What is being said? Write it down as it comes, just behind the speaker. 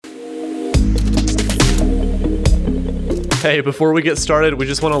Hey, before we get started, we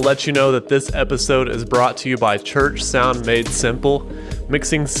just want to let you know that this episode is brought to you by Church Sound Made Simple.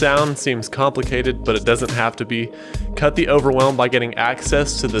 Mixing sound seems complicated, but it doesn't have to be. Cut the overwhelm by getting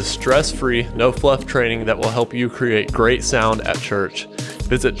access to the stress-free, no-fluff training that will help you create great sound at church.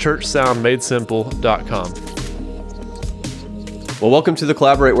 Visit churchsoundmadesimple.com. Well, welcome to the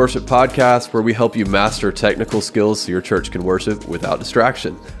Collaborate Worship Podcast, where we help you master technical skills so your church can worship without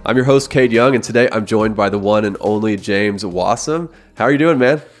distraction. I'm your host, Cade Young, and today I'm joined by the one and only James Wassam. How are you doing,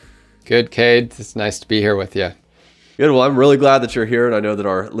 man? Good, Cade. It's nice to be here with you. Good. Well, I'm really glad that you're here, and I know that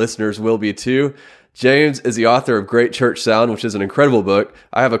our listeners will be too. James is the author of Great Church Sound, which is an incredible book.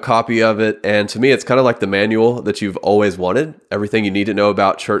 I have a copy of it, and to me, it's kind of like the manual that you've always wanted. Everything you need to know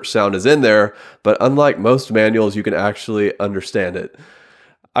about church sound is in there, but unlike most manuals, you can actually understand it.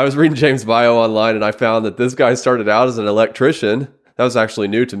 I was reading James' bio online, and I found that this guy started out as an electrician. That was actually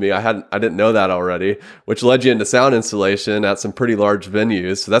new to me. I didn't know that already, which led you into sound installation at some pretty large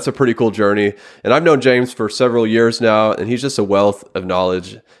venues. So that's a pretty cool journey. And I've known James for several years now, and he's just a wealth of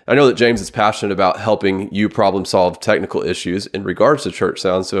knowledge. I know that James is passionate about helping you problem solve technical issues in regards to church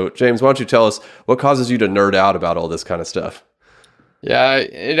sound. So James, why don't you tell us what causes you to nerd out about all this kind of stuff? Yeah,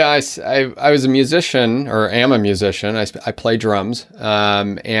 I was a musician, or am a musician. I play drums, but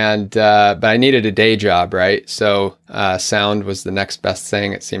I needed a day job, right? So sound was the next best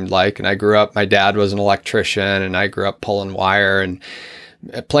thing, it seemed like. And I grew up, my dad was an electrician, and I grew up pulling wire and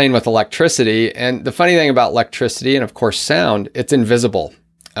playing with electricity. And the funny thing about electricity, and of course sound, it's invisible.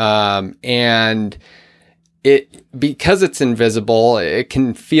 Because it's invisible, it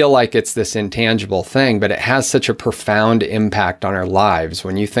can feel like it's this intangible thing, but it has such a profound impact on our lives.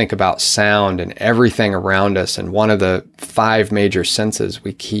 When you think about sound and everything around us, and one of the 5 major senses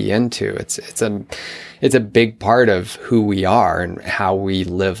we key into, it's a big part of who we are and how we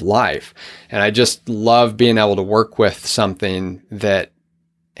live life. And I just love being able to work with something that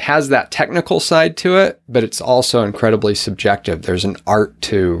has that technical side to it, but it's also incredibly subjective. There's an art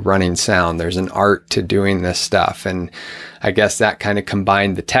to running sound. There's an art to doing this stuff. And I guess that kind of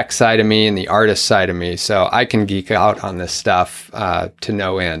combined the tech side of me and the artist side of me. So I can geek out on this stuff to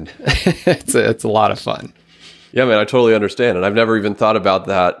no end. It's a lot of fun. Yeah, man, I totally understand. And I've never even thought about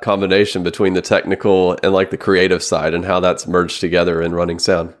that combination between the technical and like the creative side and how that's merged together in running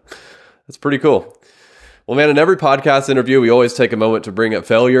sound. That's pretty cool. Well, man, in every podcast interview, we always take a moment to bring a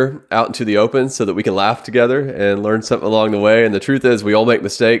failure out into the open so that we can laugh together and learn something along the way. And the truth is, we all make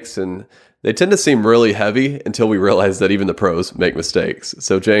mistakes, and they tend to seem really heavy until we realize that even the pros make mistakes.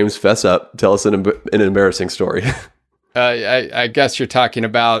 So, James, fess up. Tell us an embarrassing story. I guess you're talking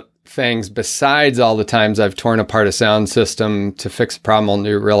about things besides all the times I've torn apart a sound system to fix a problem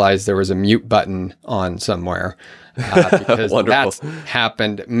only to realize there was a mute button on somewhere. Because that's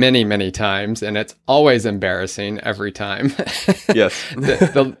happened many, many times, and it's always embarrassing every time. Yes.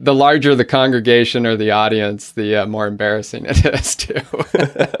 The larger the congregation or the audience, the more embarrassing it is too.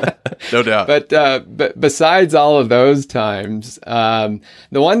 No doubt. But besides all of those times, the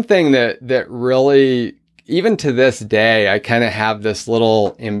one thing that really, even to this day, I kind of have this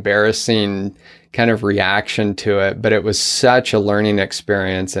little embarrassing kind of reaction to it, but it was such a learning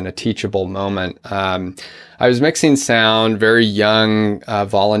experience and a teachable moment. I was mixing sound, very young,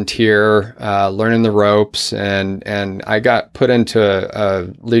 volunteer, learning the ropes, and I got put into a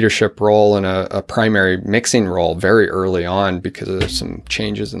leadership role and a primary mixing role very early on because of some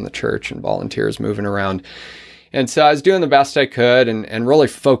changes in the church and volunteers moving around. And so I was doing the best I could and really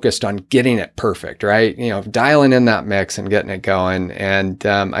focused on getting it perfect, right? You know, dialing in that mix and getting it going. And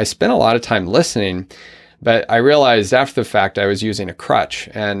I spent a lot of time listening, but I realized after the fact I was using a crutch.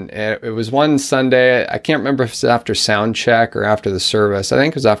 And it was one Sunday, I can't remember if it was after sound check or after the service. I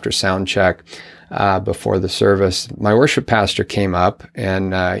think it was after sound check before the service. My worship pastor came up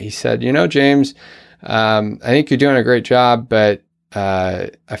and he said, "You know, James, I think you're doing a great job, but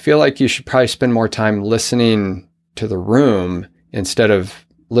I feel like you should probably spend more time listening to the room instead of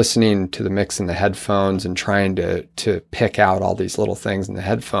listening to the mix in the headphones and trying to pick out all these little things in the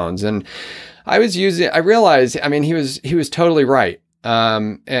headphones." And I realized, I mean, he was totally right.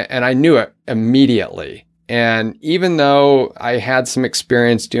 And I knew it immediately. And even though I had some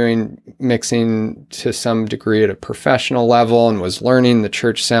experience doing mixing to some degree at a professional level and was learning the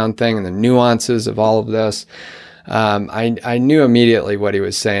church sound thing and the nuances of all of this, I knew immediately what he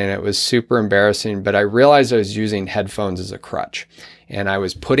was saying. It was super embarrassing, but I realized I was using headphones as a crutch. And I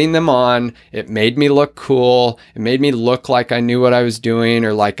was putting them on. It made me look cool. It made me look like I knew what I was doing,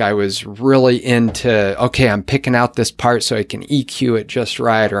 or like I was really into, okay, I'm picking out this part so I can EQ it just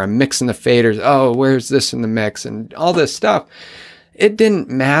right, or I'm mixing the faders. Oh, where's this in the mix? And all this stuff. it didn't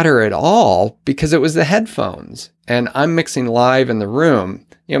matter at all because it was the headphones and I'm mixing live in the room.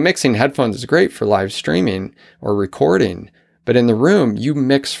 Mixing headphones is great for live streaming or recording, but in the room, you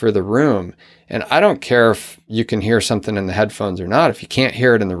mix for the room. And I don't care if you can hear something in the headphones or not. If you can't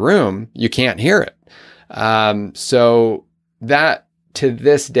hear it in the room, you can't hear it. So that to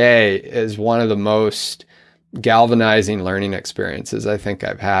this day is one of the most galvanizing learning experiences I think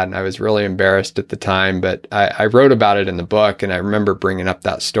I've had. And I was really embarrassed at the time, but I wrote about it in the book, and I remember bringing up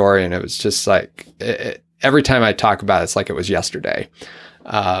that story, and it was just like, every time I talk about it, it's like it was yesterday.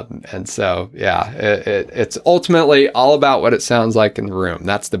 And so, it's ultimately all about what it sounds like in the room.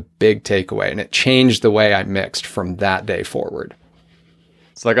 That's the big takeaway. And it changed the way I mixed from that day forward.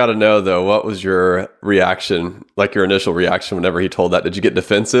 So I got to know though, what was your reaction, like your initial reaction whenever he told that? Did you get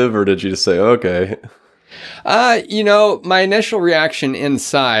defensive or did you just say, okay? My initial reaction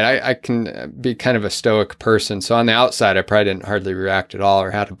inside, I can be kind of a stoic person. So on the outside, I probably didn't hardly react at all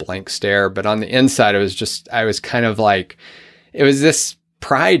or had a blank stare. But on the inside, I was kind of like, it was this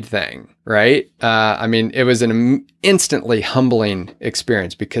pride thing, right? It was an instantly humbling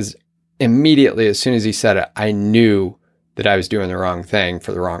experience because immediately, as soon as he said it, I knew that I was doing the wrong thing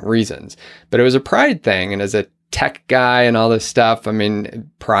for the wrong reasons. But it was a pride thing. And as a tech guy and all this stuff,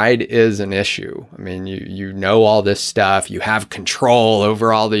 pride is an issue. You know all this stuff. You have control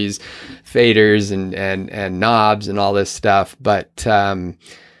over all these faders and knobs and all this stuff. But I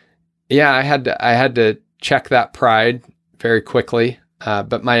had to check that pride very quickly.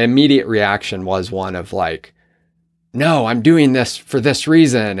 But my immediate reaction was one of like, no, I'm doing this for this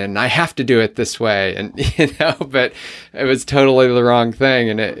reason and I have to do it this way. And, but it was totally the wrong thing.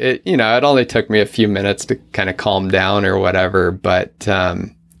 And it only took me a few minutes to kind of calm down or whatever. But,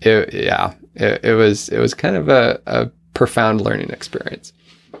 it was kind of a profound learning experience.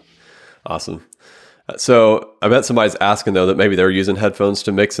 Awesome. So I bet somebody's asking though that maybe they're using headphones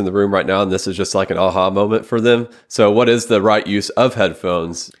to mix in the room right now, and this is just like an aha moment for them. So what is the right use of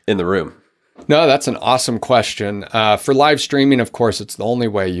headphones in the room? No, that's an awesome question. For live streaming, of course, it's the only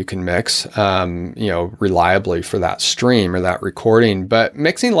way you can mix, reliably for that stream or that recording. But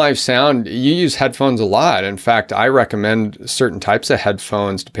mixing live sound, you use headphones a lot. In fact, I recommend certain types of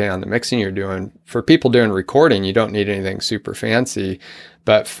headphones depending on the mixing you're doing. For people doing recording, you don't need anything super fancy.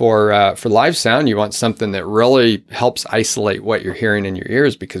 But for live sound, you want something that really helps isolate what you're hearing in your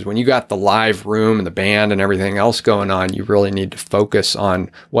ears, because when you got the live room and the band and everything else going on, you really need to focus on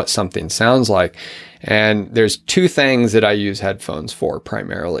what something sounds like. And there's two things that I use headphones for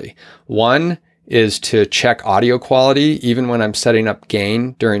primarily. One is to check audio quality. Even when I'm setting up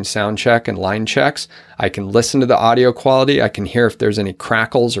gain during sound check and line checks, I can listen to the audio quality. I can hear if there's any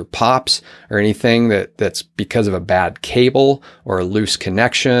crackles or pops or anything that's because of a bad cable or a loose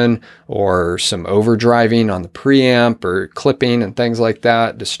connection or some overdriving on the preamp or clipping and things like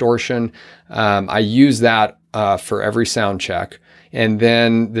that, distortion. I use that for every sound check. And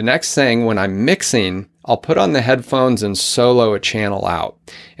then the next thing, when I'm mixing, I'll put on the headphones and solo a channel out,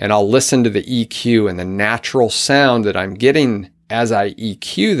 and I'll listen to the EQ and the natural sound that I'm getting as I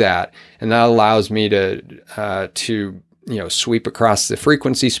EQ that. And that allows me to sweep across the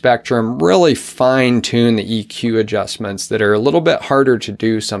frequency spectrum, really fine tune the EQ adjustments that are a little bit harder to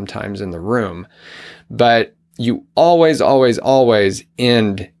do sometimes in the room. But you always, always, always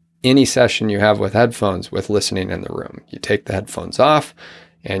end any session you have with headphones with listening in the room. You take the headphones off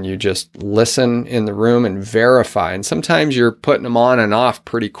and you just listen in the room and verify. And sometimes you're putting them on and off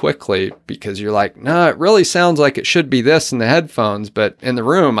pretty quickly because you're like, no, it really sounds like it should be this in the headphones, but in the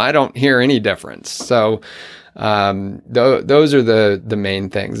room, I don't hear any difference. So those are the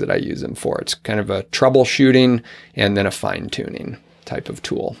main things that I use them for. It's kind of a troubleshooting and then a fine tuning type of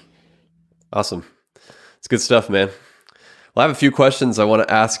tool. Awesome. It's good stuff, man. Well, I have a few questions I want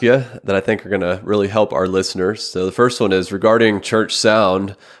to ask you that I think are going to really help our listeners. So the first one is regarding church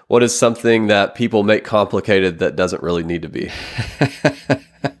sound. What is something that people make complicated that doesn't really need to be?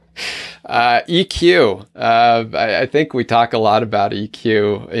 EQ. I think we talk a lot about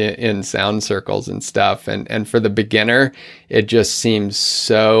EQ in sound circles and stuff. And for the beginner, it just seems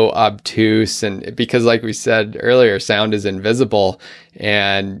so obtuse. And because like we said earlier, sound is invisible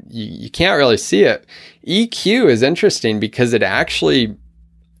and you can't really see it. EQ is interesting because it actually,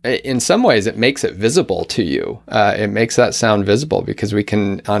 in some ways, it makes it visible to you. It makes that sound visible because we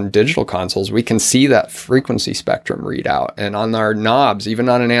can, on digital consoles, we can see that frequency spectrum readout. And on our knobs, even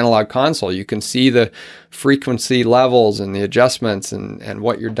on an analog console, you can see the frequency levels and the adjustments and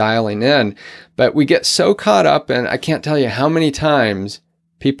what you're dialing in. But we get so caught up, and I can't tell you how many times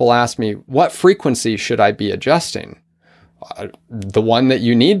people ask me, what frequency should I be adjusting? the one that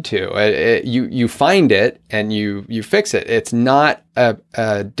you need to. You find it and you fix it. It's not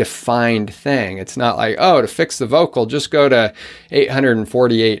a defined thing. It's not like, oh, to fix the vocal, just go to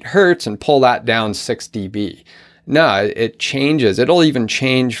 848 hertz and pull that down 6 dB. No, it changes. It'll even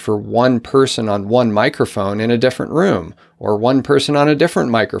change for one person on one microphone in a different room, or one person on a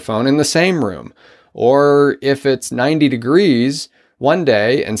different microphone in the same room. Or if it's 90 degrees one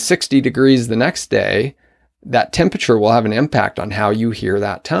day and 60 degrees the next day, that temperature will have an impact on how you hear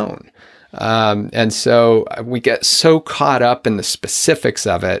that tone. And so we get so caught up in the specifics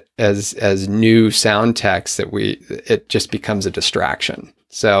of it as new sound techs that it just becomes a distraction.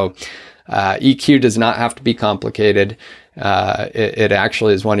 So EQ does not have to be complicated. It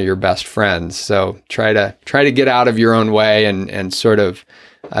actually is one of your best friends. So try to get out of your own way and sort of,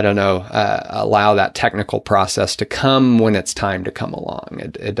 allow that technical process to come when it's time to come along.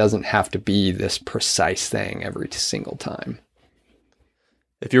 It doesn't have to be this precise thing every single time.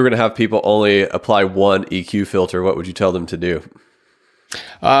 If you were going to have people only apply one EQ filter, what would you tell them to do?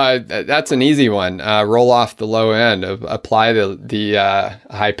 That's an easy one. Roll off the low end, apply the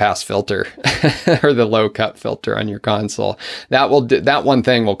high pass filter or the low cut filter on your console. That one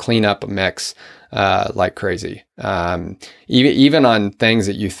thing will clean up a mix like crazy. Even on things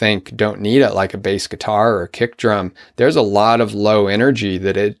that you think don't need it, like a bass guitar or a kick drum, there's a lot of low energy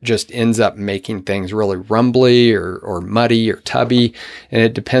that it just ends up making things really rumbly or muddy or tubby. And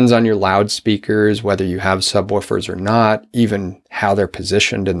it depends on your loudspeakers, whether you have subwoofers or not, even how they're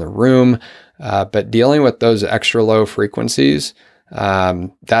positioned in the room. But dealing with those extra low frequencies,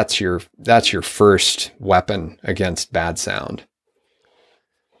 that's your first weapon against bad sound.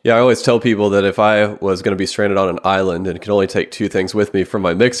 Yeah, I always tell people that if I was going to be stranded on an island and could only take two things with me from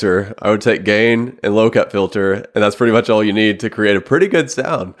my mixer, I would take gain and low cut filter, and that's pretty much all you need to create a pretty good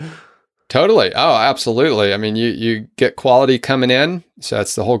sound. Totally. Oh, absolutely. I mean, you get quality coming in, so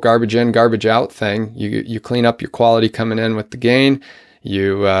it's the whole garbage in, garbage out thing. You clean up your quality coming in with the gain.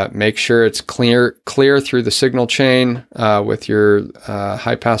 You make sure it's clear through the signal chain with your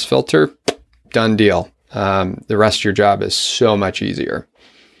high pass filter. Done deal. The rest of your job is so much easier.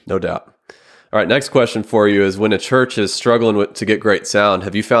 No doubt. All right, next question for you is, when a church is struggling to get great sound,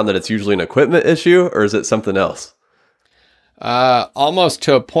 have you found that it's usually an equipment issue, or is it something else? Almost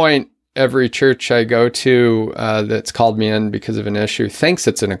to a point, every church I go to that's called me in because of an issue thinks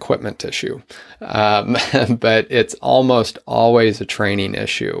it's an equipment issue. But it's almost always a training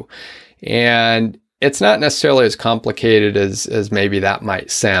issue. And it's not necessarily as complicated as maybe that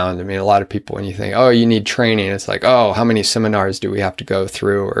might sound. I mean, a lot of people, when you think, oh, you need training, it's like, oh, how many seminars do we have to go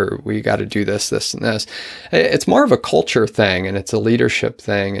through? Or we got to do this, and this. It's more of a culture thing, and it's a leadership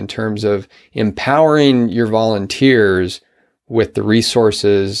thing in terms of empowering your volunteers with the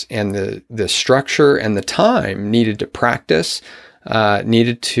resources and the structure and the time needed to practice,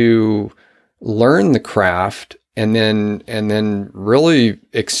 needed to learn the craft, and then really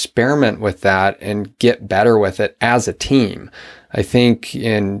experiment with that and get better with it as a team. I think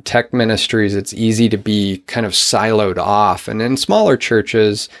in tech ministries, it's easy to be kind of siloed off. And in smaller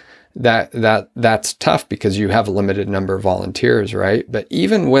churches, that's tough because you have a limited number of volunteers, right? But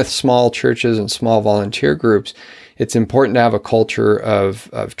even with small churches and small volunteer groups, it's important to have a culture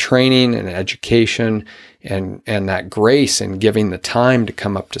of training and education and that grace and giving the time to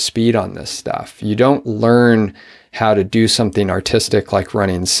come up to speed on this stuff. You don't learn how to do something artistic like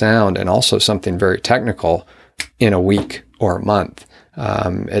running sound and also something very technical in a week or a month.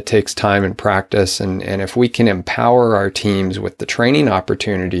 It takes time and practice. And if we can empower our teams with the training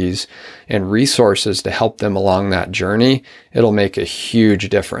opportunities and resources to help them along that journey, it'll make a huge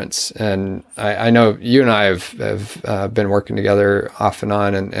difference. And I know you and I have been working together off and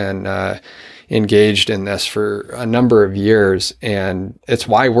on and engaged in this for a number of years. And it's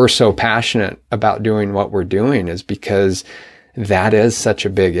why we're so passionate about doing what we're doing, is because that is such a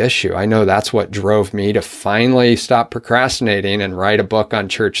big issue. I know that's what drove me to finally stop procrastinating and write a book on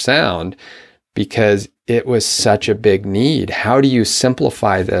church sound, because it was such a big need. How do you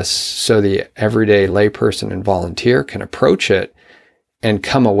simplify this so the everyday layperson and volunteer can approach it and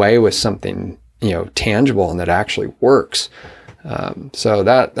come away with something, tangible and that actually works? So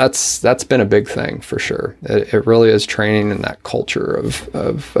that's been a big thing for sure. It really is training in that culture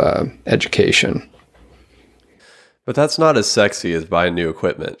of education. But that's not as sexy as buying new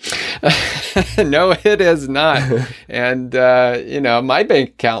equipment. No, it is not. And, my bank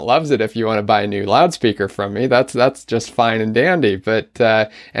account loves it if you want to buy a new loudspeaker from me. That's just fine and dandy, but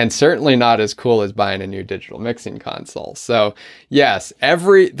and certainly not as cool as buying a new digital mixing console. So yes,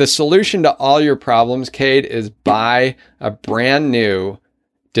 the solution to all your problems, Cade, is buy a brand new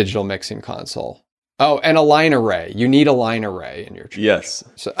digital mixing console. Oh, and a line array. You need a line array in your church. Yes.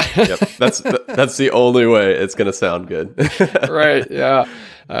 So Yep. That's the only way it's going to sound good. right. Yeah.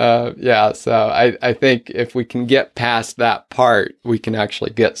 Yeah. So I think if we can get past that part, we can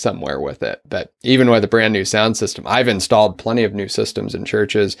actually get somewhere with it. But even with a brand new sound system, I've installed plenty of new systems in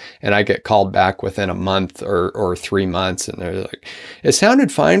churches, and I get called back within a month or 3 months. And they're like, it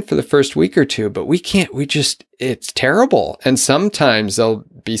sounded fine for the first week or two, but it's terrible. And sometimes they'll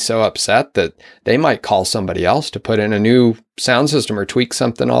be so upset that they might call somebody else to put in a new sound system or tweak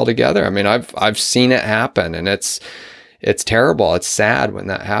something altogether. I mean, I've seen it happen, and it's terrible. It's sad when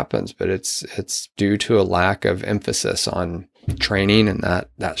that happens, but it's due to a lack of emphasis on training and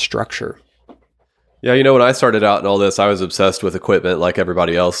that structure. Yeah, when I started out in all this, I was obsessed with equipment like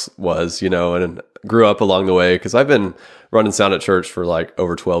everybody else was, and grew up along the way because I've been running sound at church for like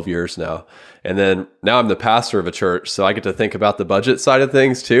over 12 years now. And then now I'm the pastor of a church, so I get to think about the budget side of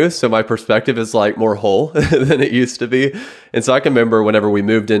things too. So my perspective is like more whole than it used to be. And so I can remember whenever we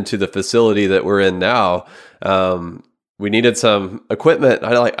moved into the facility that we're in now, we needed some equipment.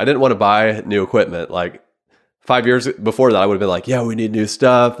 I didn't want to buy new equipment. Like 5 years before that, I would have been like, yeah, we need new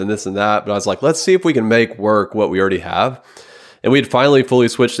stuff and this and that. But I was like, let's see if we can make work what we already have. And we had finally fully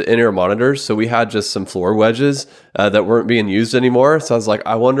switched to in-ear monitors. So we had just some floor wedges that weren't being used anymore. So I was like,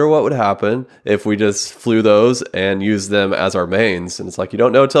 I wonder what would happen if we just flew those and used them as our mains. And it's like, you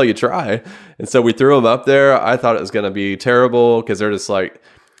don't know until you try. And so we threw them up there. I thought it was going to be terrible because they're just like,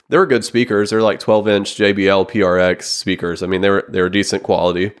 they were good speakers. They're like 12-inch JBL PRX speakers. I mean, they were decent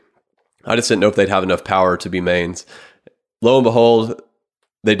quality. I just didn't know if they'd have enough power to be mains. Lo and behold,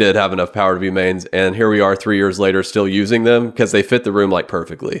 they did have enough power to be mains. And here we are 3 years later still using them because they fit the room like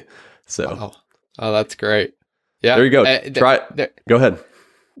perfectly. So, wow. Oh, that's great. Yeah. There you go. Try it. Go ahead.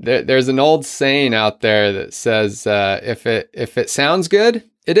 There's an old saying out there that says, if it sounds good,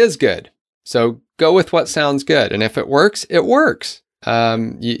 it is good. So go with what sounds good. And if it works, it works.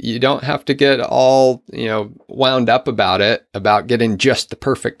 You don't have to get all, wound up about getting just the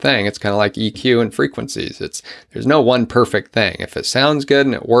perfect thing. It's kind of like EQ and frequencies. There's no one perfect thing. If it sounds good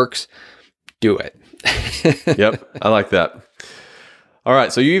and it works, do it. Yep. I like that. All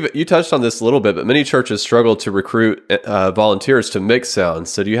right. So you touched on this a little bit, but many churches struggle to recruit volunteers to mix sounds.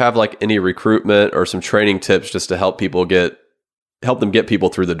 So do you have like any recruitment or some training tips just to help them get people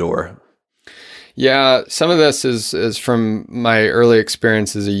through the door? Yeah, some of this is from my early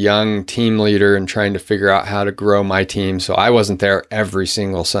experience as a young team leader and trying to figure out how to grow my team. So I wasn't there every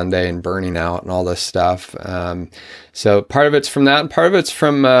single Sunday and burning out and all this stuff. So part of it's from that, and part of it's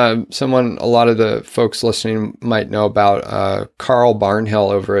from someone a lot of the folks listening might know about, Carl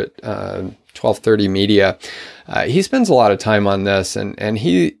Barnhill over at 1230 Media. He spends a lot of time on this, and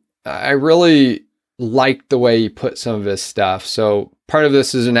I really liked the way he put some of his stuff. So part of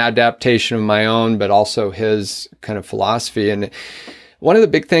this is an adaptation of my own, but also his kind of philosophy. And one of the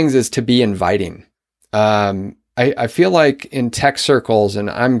big things is to be inviting. I feel like in tech circles,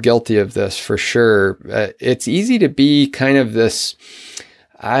 and I'm guilty of this for sure, it's easy to be kind of this,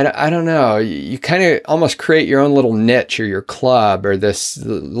 I don't know, you kind of almost create your own little niche or your club or this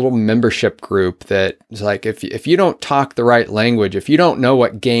little membership group that is like, if you don't talk the right language, if you don't know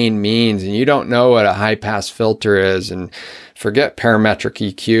what gain means and you don't know what a high pass filter is, and forget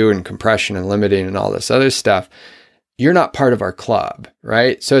parametric EQ and compression and limiting and all this other stuff, you're not part of our club,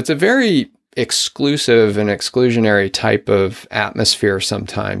 right? So it's a very exclusive and exclusionary type of atmosphere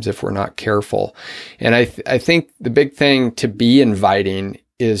sometimes if we're not careful. And I think the big thing to be inviting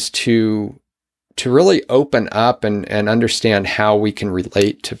is to really open up and understand how we can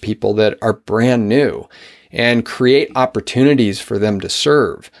relate to people that are brand new and create opportunities for them to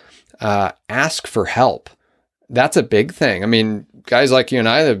serve. Ask for help. That's a big thing. I mean, guys like you and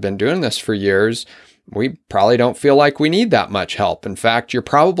I that have been doing this for years, we probably don't feel like we need that much help. In fact, you're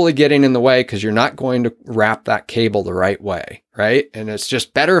probably getting in the way because you're not going to wrap that cable the right way, right? And it's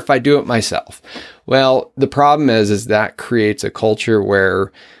just better if I do it myself. Well, the problem is that creates a culture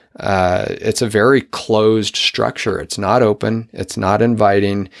where it's a very closed structure. It's not open, it's not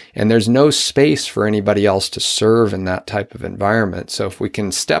inviting, and there's no space for anybody else to serve in that type of environment. So if we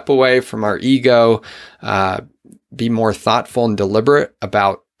can step away from our ego, be more thoughtful and deliberate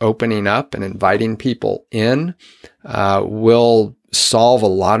about opening up and inviting people in, will solve a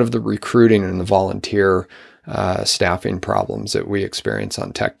lot of the recruiting and the volunteer staffing problems that we experience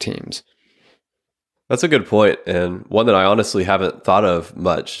on tech teams. That's a good point, and one that I honestly haven't thought of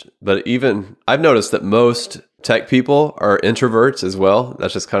much. But even I've noticed that most tech people are introverts as well.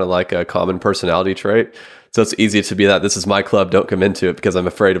 That's just kind of like a common personality trait. So it's easy to be that this is my club, don't come into it because I'm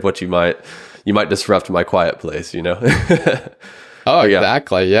afraid of what you might disrupt my quiet place, Oh, yeah.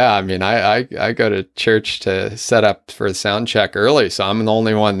 exactly. Yeah. I mean, I go to church to set up for the sound check early, so I'm the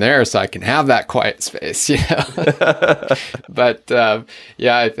only one there, so I can have that quiet space, But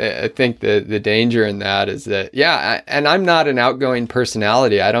yeah, I think the danger in that is that, and I'm not an outgoing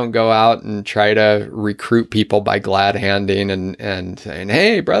personality. I don't go out and try to recruit people by glad handing and saying,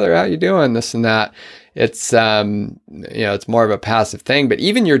 "Hey, brother, how you doing?" This and that. It's it's more of a passive thing, but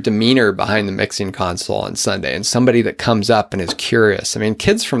even your demeanor behind the mixing console on Sunday, and somebody that comes up and is curious. I mean,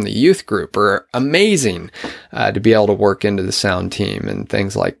 kids from the youth group are amazing to be able to work into the sound team and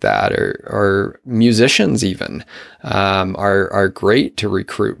things like that, or musicians even are great to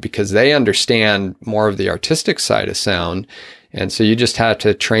recruit because they understand more of the artistic side of sound. And so you just have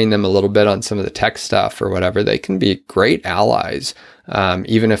to train them a little bit on some of the tech stuff or whatever. They can be great allies,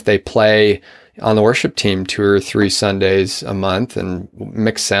 even if they play on the worship team 2 or 3 Sundays a month and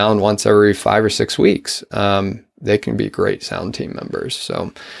mix sound once every 5 or 6 weeks. They can be great sound team members.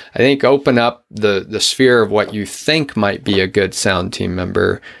 So I think open up the sphere of what you think might be a good sound team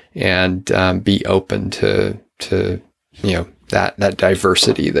member and be open to that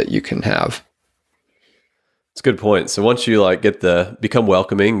diversity that you can have. It's a good point. So once you become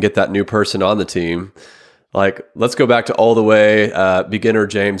welcoming, get that new person on the team, let's go back to all the way beginner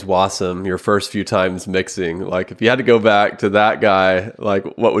James Wassam, your first few times mixing. If you had to go back to that guy,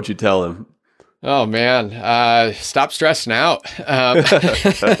 what would you tell him? Oh man, stop stressing out.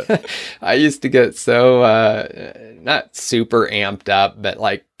 I used to get so not super amped up, but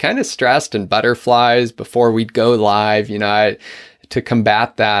kind of stressed and butterflies before we'd go live. To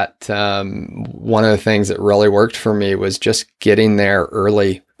combat that, one of the things that really worked for me was just getting there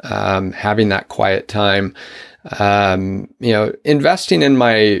early. Having that quiet time, investing in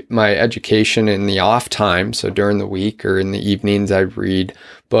my education in the off time. So during the week or in the evenings, I'd read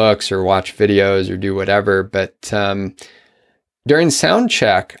books or watch videos or do whatever. But during sound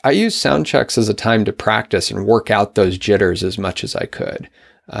check, I use sound checks as a time to practice and work out those jitters as much as I could.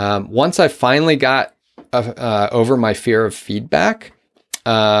 Once I finally got over my fear of feedback,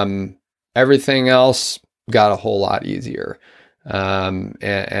 everything else got a whole lot easier.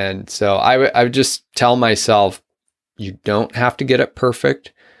 And so I would just tell myself, you don't have to get it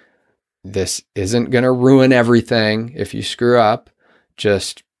perfect. This isn't going to ruin everything if you screw up.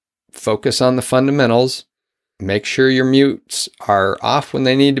 Just focus on the fundamentals. Make sure your mutes are off when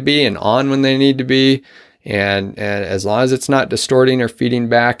they need to be and on when they need to be. And as long as it's not distorting or feeding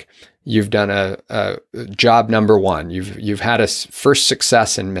back, you've done a job number one. You've had a first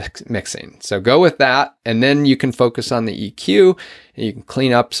success in mixing. So go with that, and then you can focus on the EQ. And you can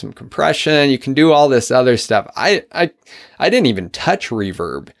clean up some compression. You can do all this other stuff. I didn't even touch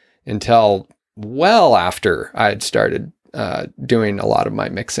reverb until well after I had started doing a lot of my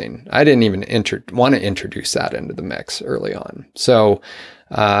mixing. I didn't even want to introduce that into the mix early on. So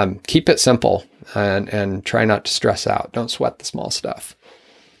keep it simple and try not to stress out. Don't sweat the small stuff.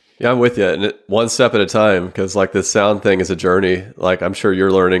 Yeah, I'm with you. And one step at a time, because this sound thing is a journey. I'm sure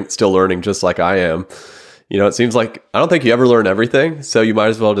you're still learning just like I am. It seems like I don't think you ever learn everything. So you might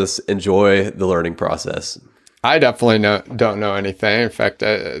as well just enjoy the learning process. I definitely don't know anything. In fact,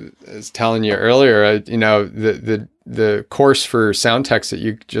 I was telling you earlier, the course for sound techs that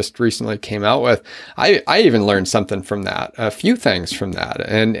you just recently came out with, I even learned something from that, a few things from that.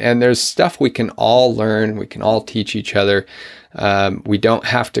 And there's stuff we can all learn. We can all teach each other. We don't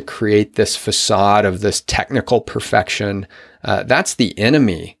have to create this facade of this technical perfection. That's the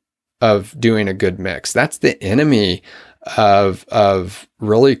enemy of doing a good mix. That's the enemy of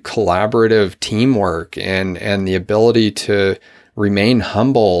really collaborative teamwork and the ability to remain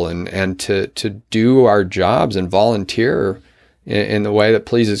humble and to do our jobs and volunteer in the way that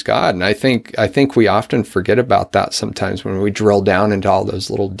pleases God. And I think we often forget about that sometimes when we drill down into all those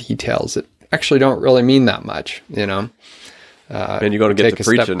little details that actually don't really mean that much, And you're going to get to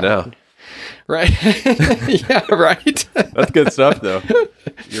preaching now. Right. Yeah, right. That's good stuff, though.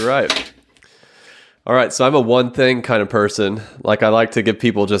 You're right. All right. So I'm a one thing kind of person. I like to give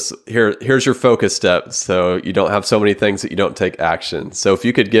people just here's your focus steps. So you don't have so many things that you don't take action. So if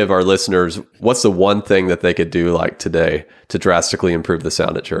you could give our listeners, what's the one thing that they could do today to drastically improve the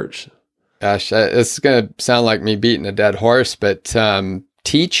sound at church? Gosh, it's going to sound like me beating a dead horse, but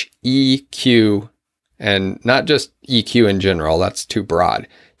teach EQ, and not just EQ in general. That's too broad.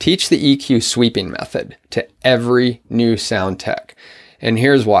 Teach the EQ sweeping method to every new sound tech. And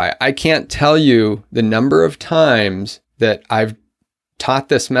here's why. I can't tell you the number of times that I've taught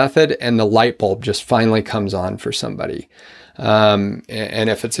this method and the light bulb just finally comes on for somebody. And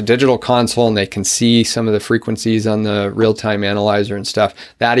if it's a digital console and they can see some of the frequencies on the real-time analyzer and stuff,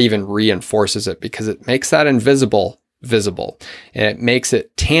 that even reinforces it because it makes that invisible visible, and it makes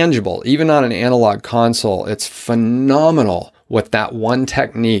it tangible. Even on an analog console, it's phenomenal what that one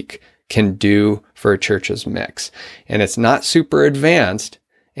technique can do for a church's mix. And it's not super advanced,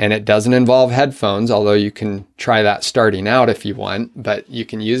 and it doesn't involve headphones, although you can try that starting out if you want, but you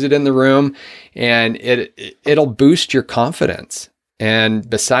can use it in the room, and it'll boost your confidence. And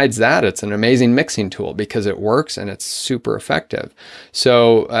besides that, it's an amazing mixing tool because it works and it's super effective.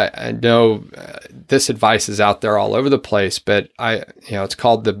 So I know this advice is out there all over the place, but it's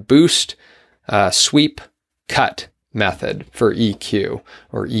called the boost, sweep, cut method for EQ,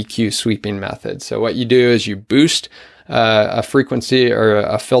 or EQ sweeping method. So what you do is you boost a frequency or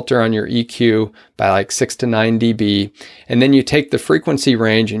a filter on your EQ by like 6 to 9 dB. And then you take the frequency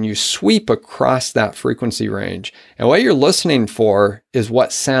range and you sweep across that frequency range. And what you're listening for is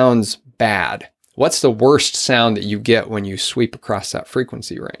what sounds bad. What's the worst sound that you get when you sweep across that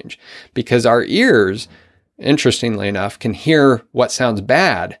frequency range? Because our ears, interestingly enough, can hear what sounds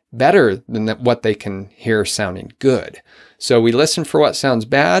bad better than what they can hear sounding good. So we listen for what sounds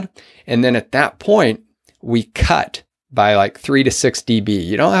bad. And then at that point, we cut by like 3 to 6 dB.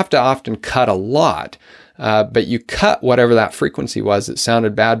 You don't have to often cut a lot, but you cut whatever that frequency was that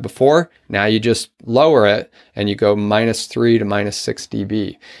sounded bad before. Now you just lower it and you go -3 to -6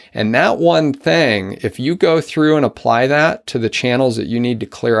 dB. And that one thing, if you go through and apply that to the channels that you need to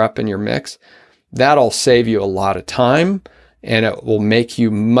clear up in your mix, that'll save you a lot of time, and it will make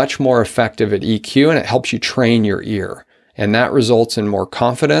you much more effective at EQ, and it helps you train your ear. And that results in more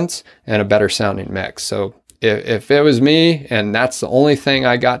confidence and a better sounding mix. So if it was me and that's the only thing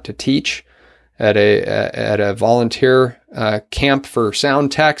I got to teach at a volunteer camp for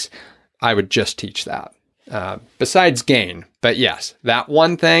sound techs, I would just teach that. Besides gain. But yes, that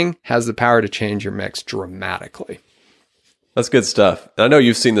one thing has the power to change your mix dramatically. That's good stuff. And I know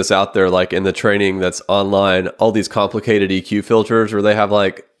you've seen this out there, like in the training that's online, all these complicated EQ filters where they have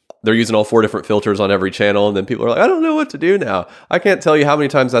like, they're using all 4 different filters on every channel. And then people are like, I don't know what to do now. I can't tell you how many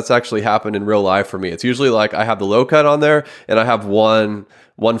times that's actually happened in real life for me. It's usually like I have the low cut on there and I have one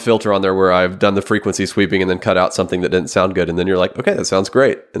filter on there where I've done the frequency sweeping and then cut out something that didn't sound good. And then you're like, okay, that sounds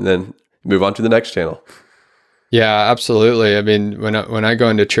great. And then move on to the next channel. Yeah, absolutely. I mean, when I go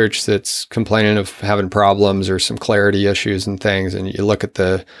into church that's complaining of having problems or some clarity issues and things, and you look at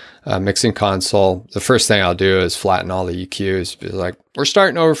the mixing console, the first thing I'll do is flatten all the EQs. Be like, we're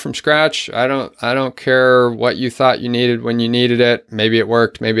starting over from scratch. I don't care what you thought you needed when you needed it. Maybe it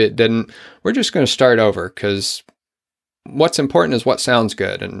worked, maybe it didn't. We're just going to start over, because what's important is what sounds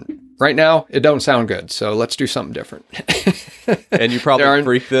good. And right now, it don't sound good. So let's do something different. And you probably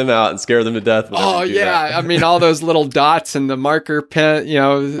freak them out and scare them to death. Oh, yeah. I mean, all those little dots and the marker pen,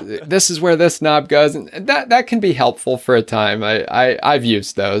 this is where this knob goes. And that can be helpful for a time. I've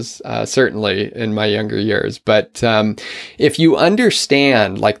used those, certainly in my younger years. But if you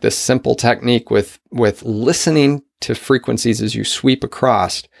understand like this simple technique with listening to frequencies as you sweep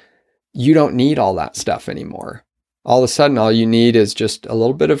across, you don't need all that stuff anymore. All of a sudden, all you need is just a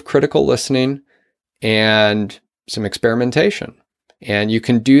little bit of critical listening and some experimentation. And you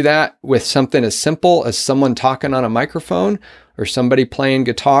can do that with something as simple as someone talking on a microphone or somebody playing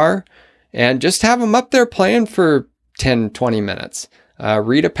guitar, and just have them up there playing for 10, 20 minutes.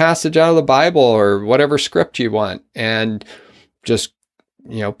 Read a passage out of the Bible or whatever script you want, and just,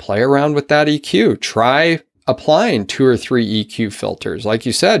 play around with that EQ. Try applying 2 or 3 EQ filters. Like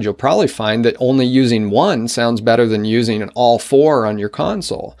you said, you'll probably find that only using one sounds better than using all 4 on your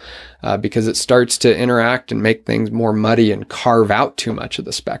console, because it starts to interact and make things more muddy and carve out too much of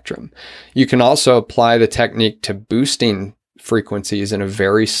the spectrum. You can also apply the technique to boosting frequencies in a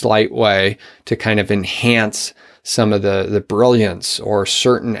very slight way to kind of enhance some of the brilliance or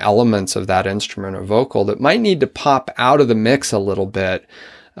certain elements of that instrument or vocal that might need to pop out of the mix a little bit.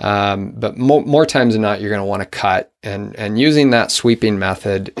 But more times than not, you're going to want to cut, and using that sweeping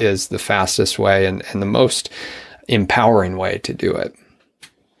method is the fastest way and the most empowering way to do it.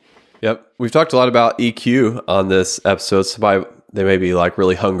 Yep. We've talked a lot about EQ on this episode. So they may be like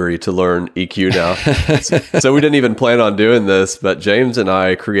really hungry to learn EQ now. So we didn't even plan on doing this, but James and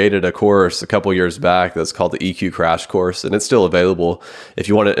I created a course a couple years back that's called the EQ Crash Course, and it's still available. If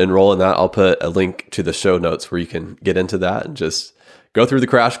you want to enroll in that, I'll put a link to the show notes where you can get into that and just go through the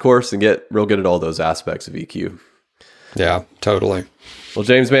crash course and get real good at all those aspects of EQ. Yeah, totally. Well,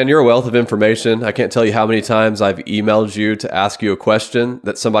 James, man, you're a wealth of information. I can't tell you how many times I've emailed you to ask you a question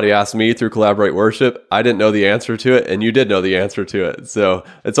that somebody asked me through Collaborate Worship. I didn't know the answer to it, and you did know the answer to it. So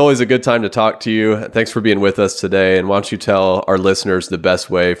it's always a good time to talk to you. Thanks for being with us today. And why don't you tell our listeners the best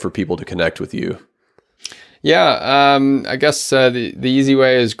way for people to connect with you? Yeah, I guess the easy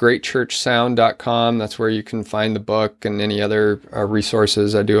way is greatchurchsound.com. That's where you can find the book and any other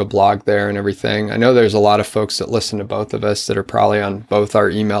resources. I do a blog there and everything. I know there's a lot of folks that listen to both of us that are probably on both our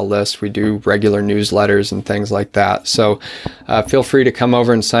email lists. We do regular newsletters and things like that. So feel free to come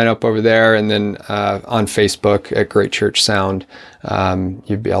over and sign up over there. And then on Facebook at Great Church Sound,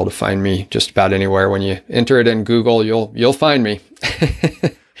 you'd be able to find me just about anywhere. When you enter it in Google, you'll find me.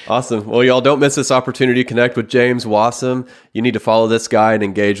 Awesome. Well, y'all don't miss this opportunity to connect with James Wasem. You need to follow this guy and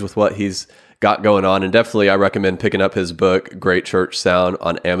engage with what he's got going on. And definitely, I recommend picking up his book, Great Church Sound,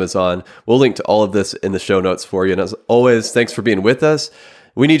 on Amazon. We'll link to all of this in the show notes for you. And as always, thanks for being with us.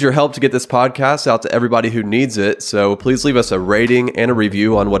 We need your help to get this podcast out to everybody who needs it. So please leave us a rating and a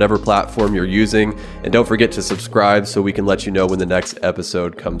review on whatever platform you're using. And don't forget to subscribe so we can let you know when the next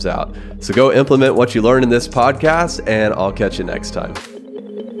episode comes out. So go implement what you learn in this podcast, and I'll catch you next time.